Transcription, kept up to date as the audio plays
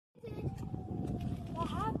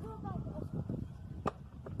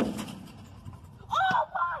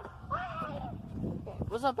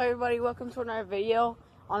What's up, everybody? Welcome to another video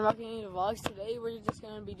on Rocking Into Vlogs. Today we're just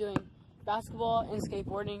going to be doing basketball and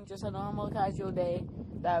skateboarding, just a normal casual day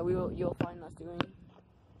that you'll find us doing.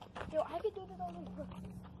 Yo, I could do this all day.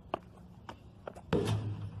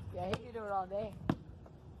 Yeah, he could do it all day.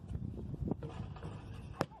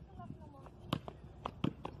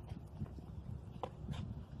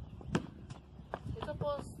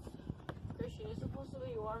 Christian, it's supposed to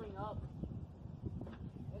be warming up.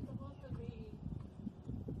 It's supposed to be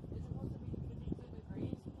 52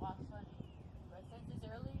 degrees while sunny. But since it's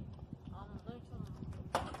early, let me tell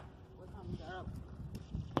you what time we got up.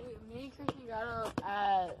 Me and Christian got up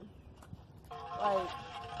at like,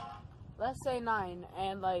 let's say 9,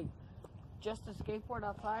 and like just to skateboard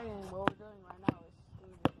outside, and what we're doing right now is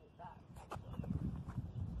leaving it back.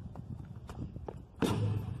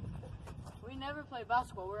 We never play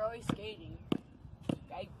basketball, we're always skating.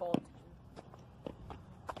 Skateboarding.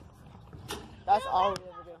 That's all we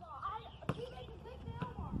ever do.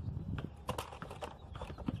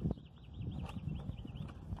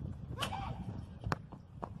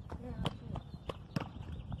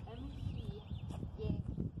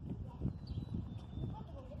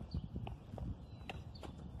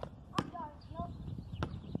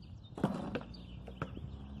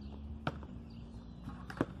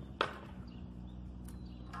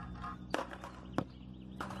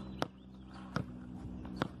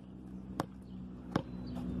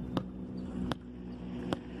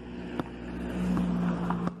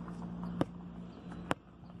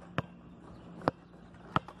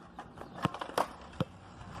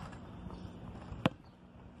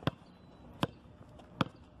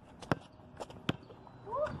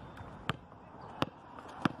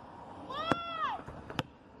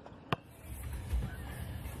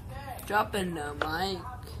 Dropping the mic.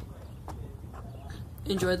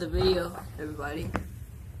 Enjoy the video, everybody.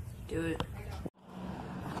 Do it.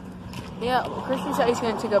 Yeah, Christian said he's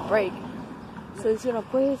gonna take a break. So he's gonna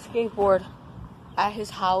play his skateboard at his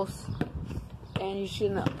house, and he's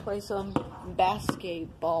gonna play some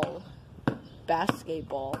BaSkateBall.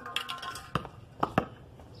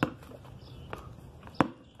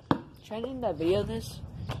 Should I name that video this?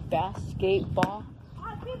 BaSkateBall?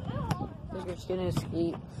 Like you're just gonna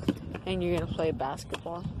skate and you're gonna play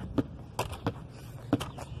basketball.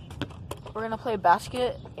 We're gonna play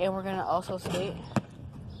basket and we're gonna also skate.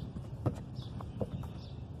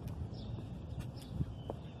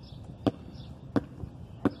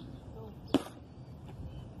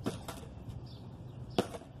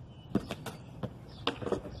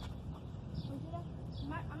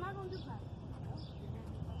 I'm not gonna do that.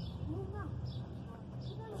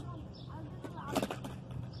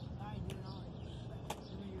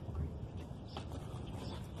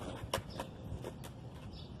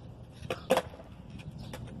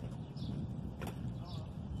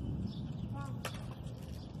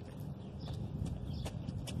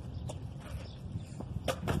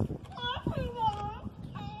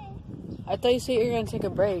 I thought you said you were gonna take a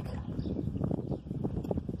break,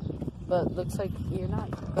 but looks like you're not.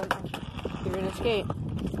 You're gonna skate.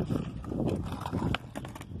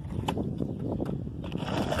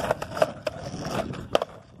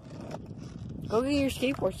 Go get your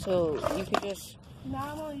skateboard so you can just. No,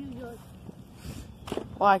 I'm gonna use yours.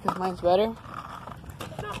 Why? Cause mine's better.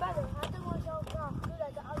 It's not better. I think we'll go do that.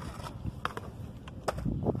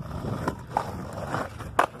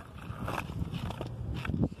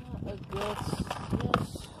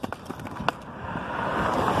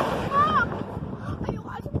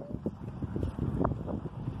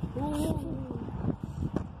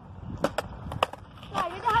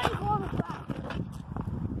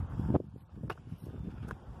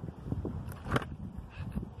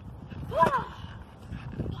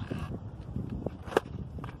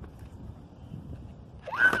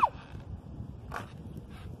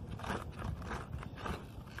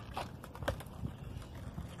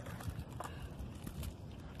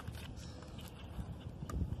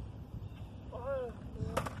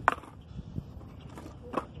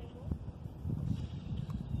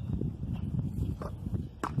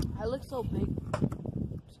 I look so big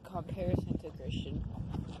in comparison to Christian,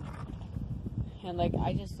 and like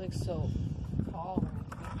I just look so tall.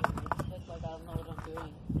 It's just like I don't know what I'm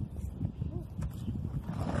doing.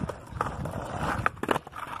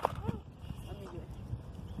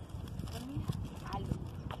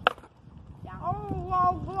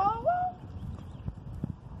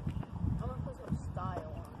 I'm gonna put some style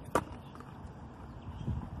on it.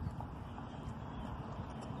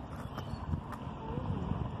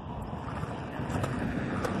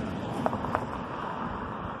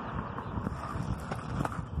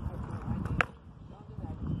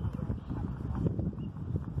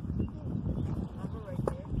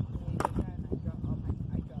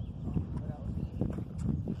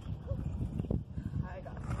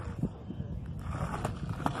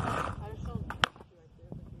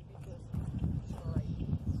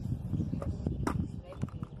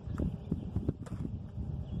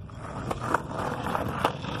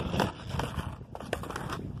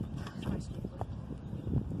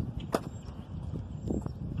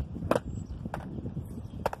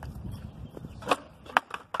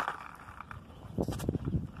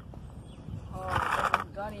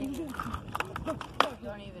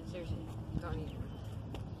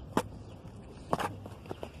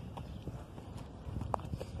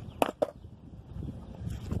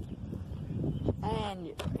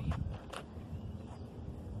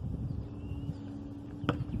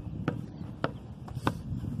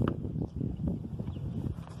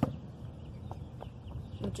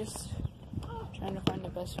 just trying to find the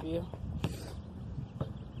best view.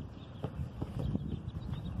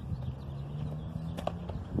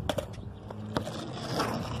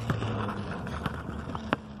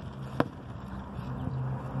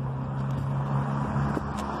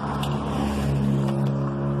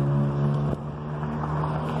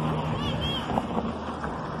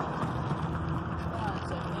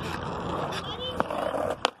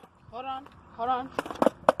 Hold on.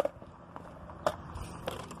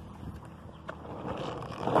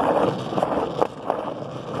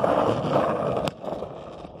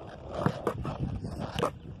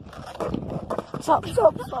 Stop.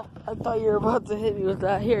 I thought you were about to hit me with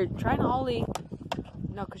that. Here, try and ollie.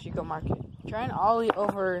 No, because you go mark it. Try and ollie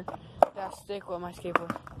over that stick with my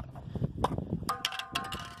skateboard.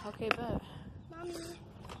 Okay, bet. Mommy.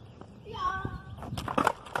 Yeah.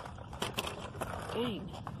 Dang.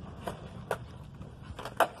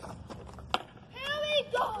 Here we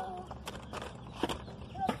go.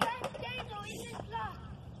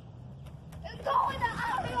 It's going to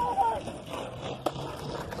happen over.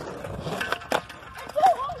 It's so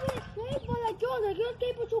hard to escape, but I can't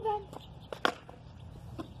escape it too bad.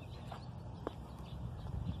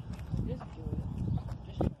 Just do it.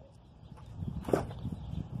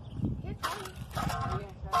 It's fine. Are you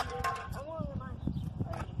gonna try it? I want to mine.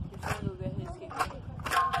 Alright, just gonna go get his skateboard.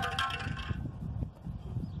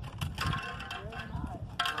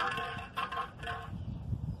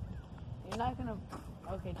 You're not gonna.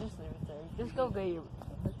 Okay, just leave it there. Just go get your.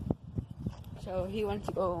 So he went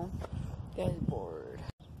to go get his board.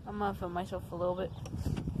 I'm gonna film myself a little bit.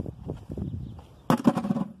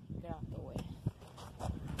 Get out the way.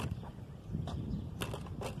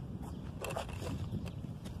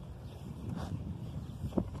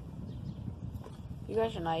 You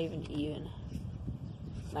guys are not even.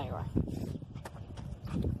 Now you are.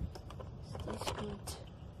 Stay sweet.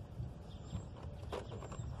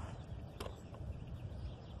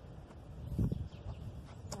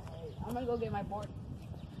 Alright, I'm gonna go get my board.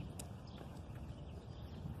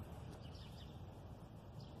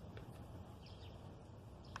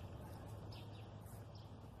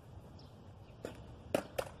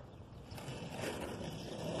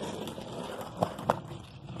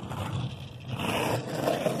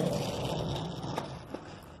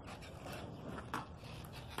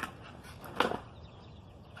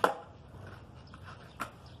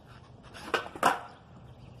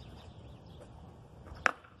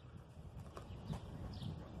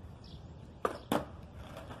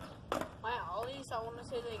 I want to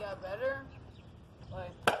say they got better.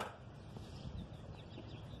 Like,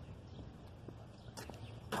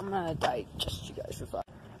 I'm gonna die just you guys for fun.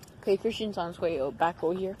 Okay, Christian's on his way back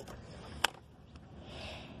over here.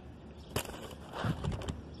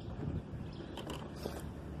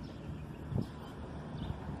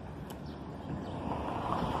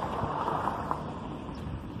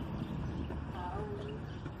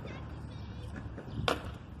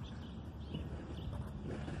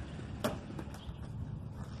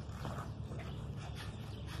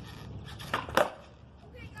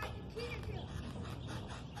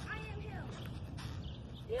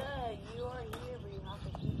 Yeah, you are here, but you have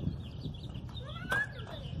to keep.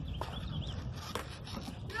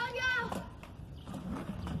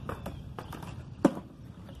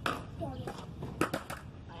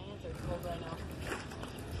 My hands are cold right now.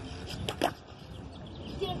 Huh?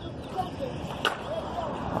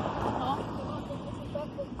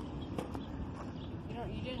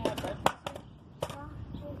 You didn't have breakfast?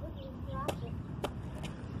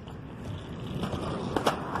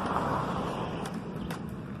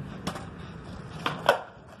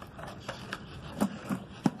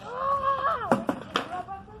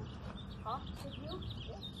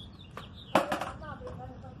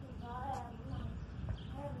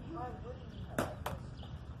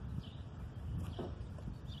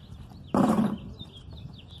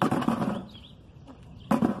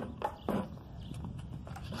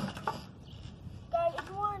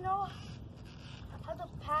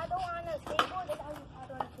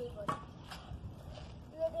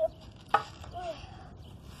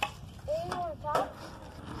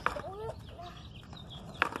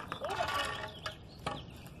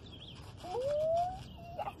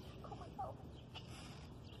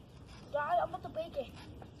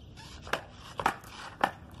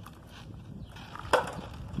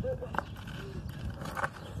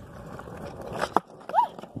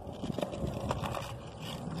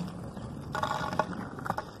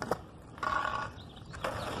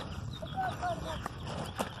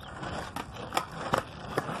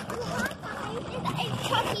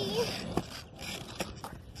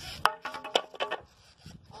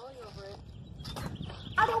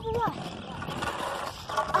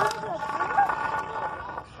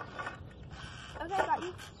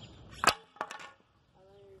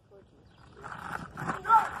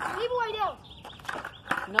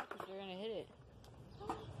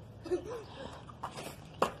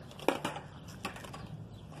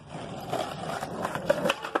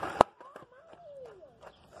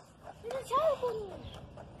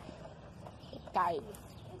 Guys. Is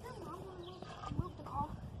that mom going to move the car?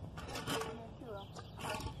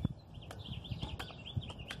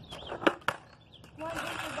 What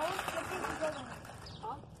place we're going?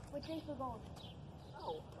 Huh? What place we're going?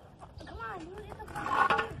 Oh. Come on, dude. It's a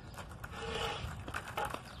car.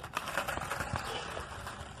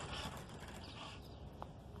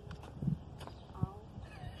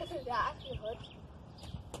 That actually hurts.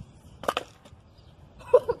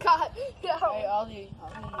 Oh God! No. Hey, Ollie.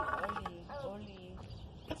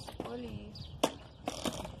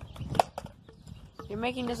 You're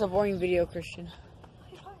making this a boring video, Christian. Alright.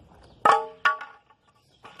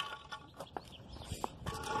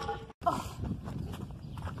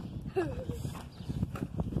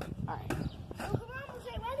 Oh, come on, is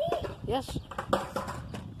it ready? Yes.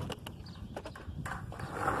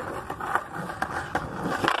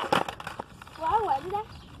 Wow, what is that?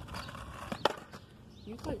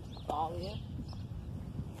 You could ollie it.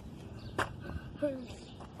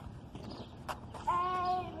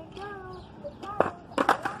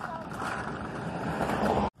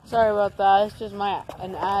 Sorry about that. It's just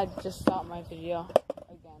an ad just stopped my video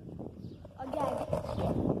again. Again.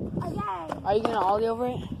 Are you gonna ollie over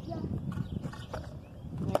it? Yeah.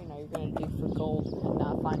 No, you're gonna dig for gold and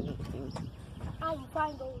not find anything. I will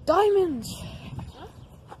find gold. Diamonds! Huh?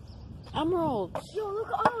 Emeralds! Yo, look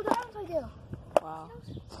at all the diamonds right there. Wow.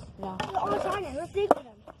 No. They're all shining. Let's dig for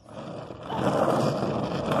them.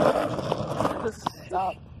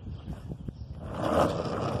 Stop.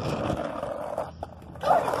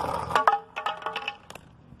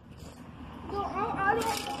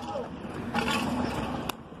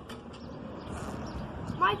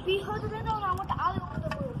 My feet hurt a little and I want the alley over the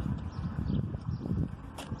boom.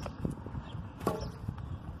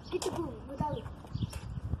 Get the boom with alley.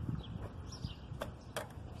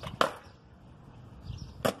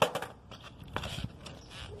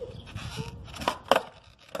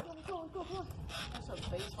 Go. That's a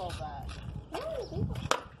baseball bat.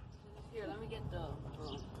 Here, let me get the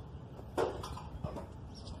broom.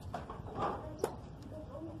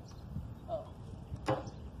 Oh.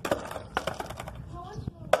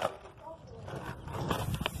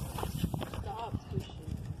 Stop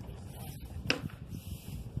pushing.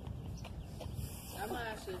 I might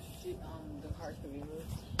actually shoot the car could be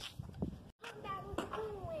moved.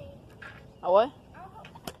 A what?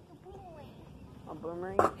 A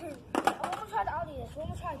boomerang? I'm gonna try to ollie this. I'm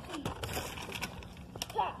gonna try to see.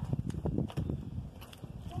 Yeah.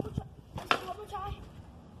 I'm gonna try.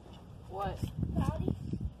 What? The ollie.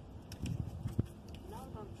 No,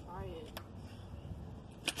 don't try it.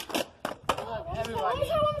 Look,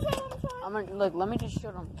 everybody. I'm gonna look. Let me just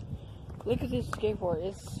show them. Look at this skateboard.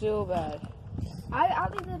 It's so bad. I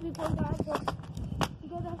think that people have to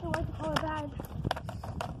like the color bad.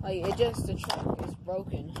 Like the track is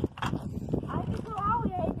broken. I think for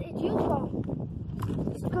ollie it's useful.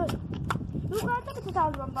 It's good. Look at the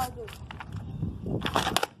sound I'm about to do.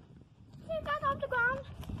 See that off the ground?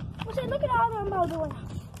 Look at all I'm about doing.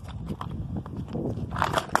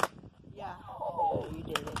 Yeah. You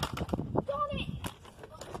did it. Darn it!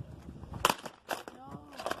 No.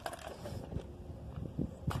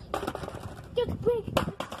 Just quick.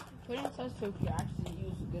 Putting such so you actually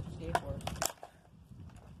use a good skateboard.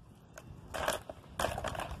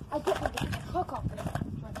 I get the hook up.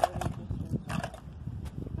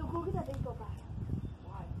 No, go get that thing, go back.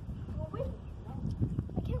 Why? Well, wait. No.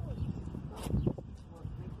 I can't wait. We're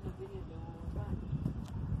making a video doing one more time.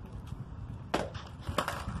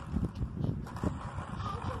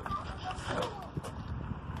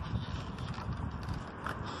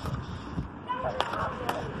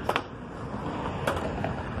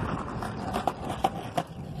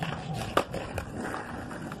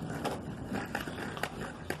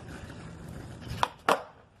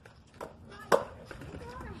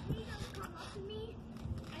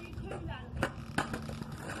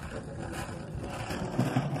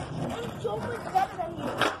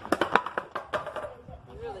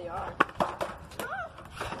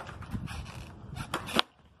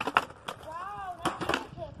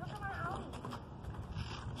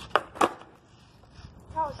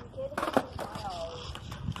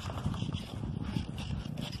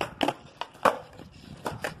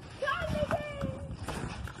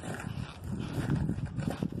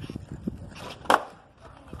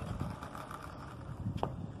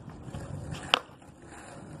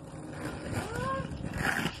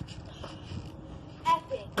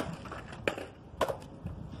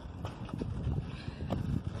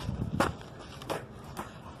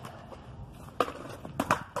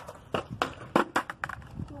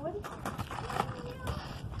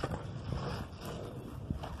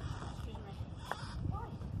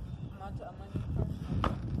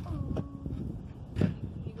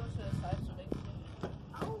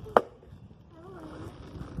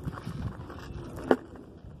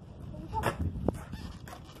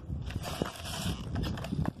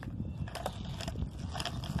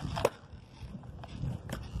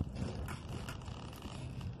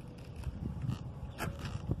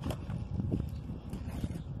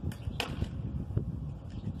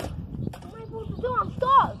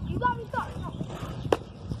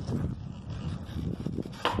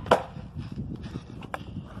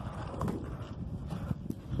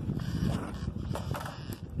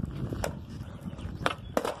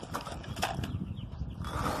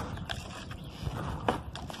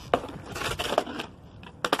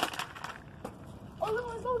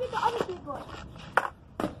 go get the other skateboard.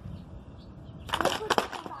 Let's put this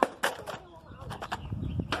one back.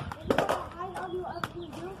 And you want to hide all your other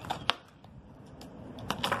things, too?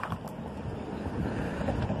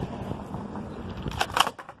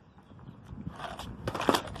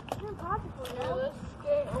 It's impossible, Yeah, no? let's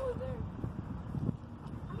skate over there.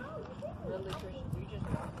 I know, you think it's Really, impossible. Christian, you just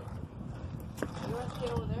walked it. You want to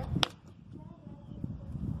skate over there?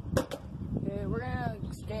 Okay, we're gonna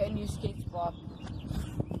skate a new skate spot.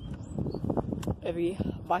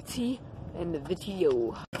 Everybody in the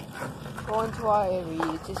video. Going to our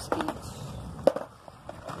area to skate.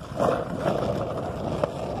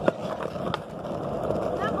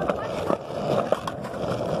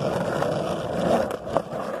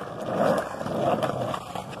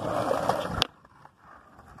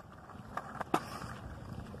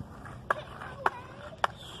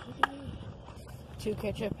 Two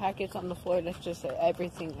ketchup packets on the floor. That's just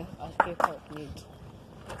everything a skate park needs.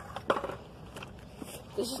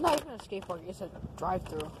 This is not even a skate park. It's a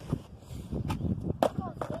drive-through.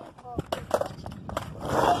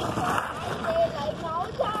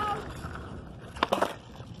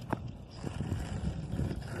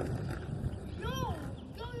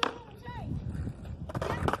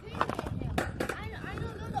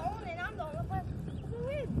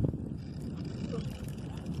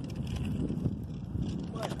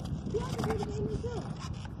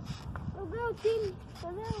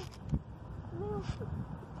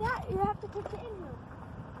 That you have to put it in here.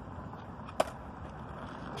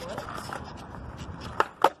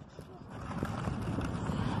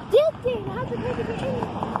 This thing, I have to put it in here.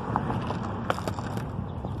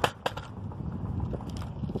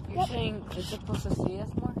 You're saying it's supposed to see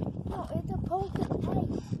us more? No, it's supposed to pay.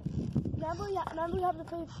 Remember you have to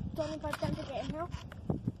pay 25 cents to get in here?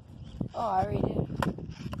 Oh, I already did.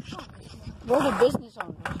 We're the business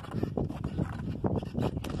owners.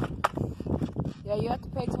 Yeah, you have to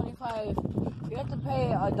pay 25. You have to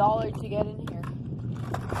pay $1 to get in here.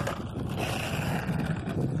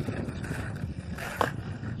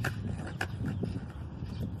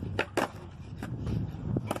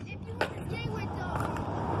 If you want to stay with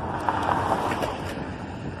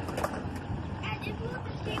and if you want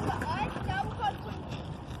to stay with us, that will cost 20.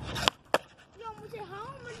 No, I'm gonna say how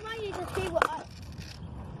much money to stay with us?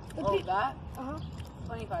 Oh, that? I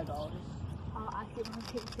 $25. think I'm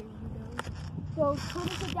taking $30. So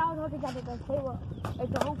 $26 altogether to stay with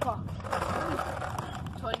it's the whole park.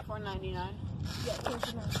 $24.99. Yeah,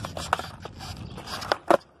 $29.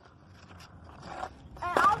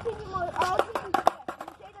 And I'll give you more. I'll give you. You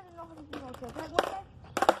say doesn't know how to do more tricks. Like what?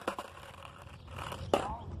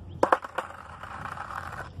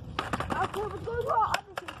 Okay, let's go to our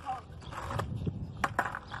other skate park.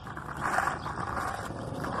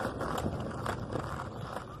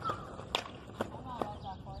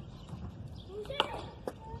 You said it.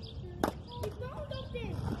 We found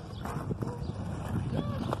something. Look.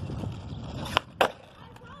 I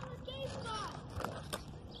found a skate spot.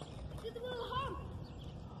 It's a little hump.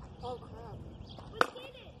 Oh, crap. Let's get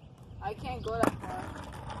it. I can't go that far.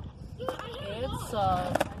 Dude, I have It's, a I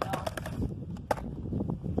know.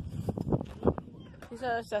 He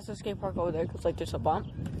said that's a skate park over there because, like, there's a bump.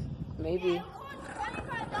 Maybe. It costs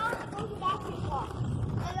 $25 to go to that skate park.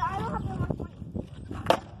 And I don't have that much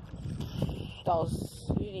money. Dolls,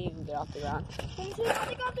 you didn't even get off the ground. Can you see how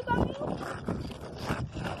they got the gummy?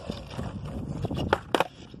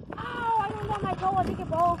 Ow, I don't got my toe. I think it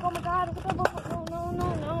broke. Oh my god, I think I broke my toe.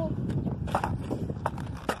 No.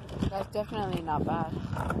 That's definitely not bad.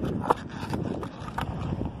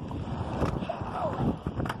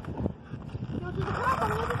 Go to the car,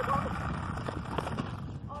 go to the car.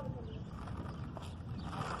 Oh, that way.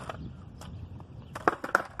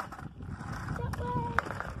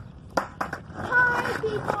 Hi,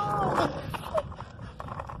 people.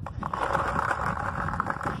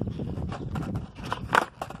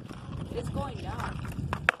 It's going down.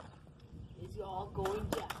 It's all going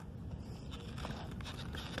down.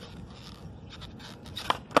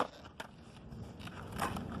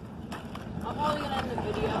 I'm probably gonna end the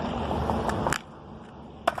video.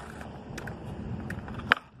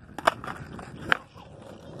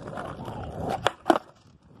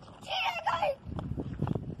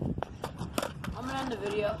 I'm gonna end the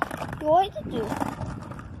video. What to do?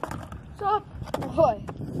 Stop. What?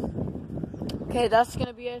 Okay, that's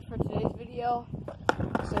gonna be it for today's video.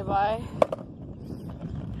 Say bye.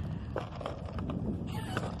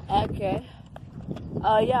 Okay.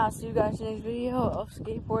 Yeah, I'll see you guys in the next video of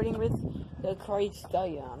skateboarding with the Cardi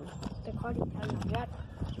Stallion. The Cardi Stallion. Yeah.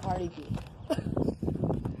 Cardi B.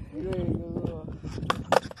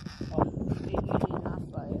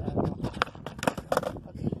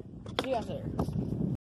 Okay. See you guys later.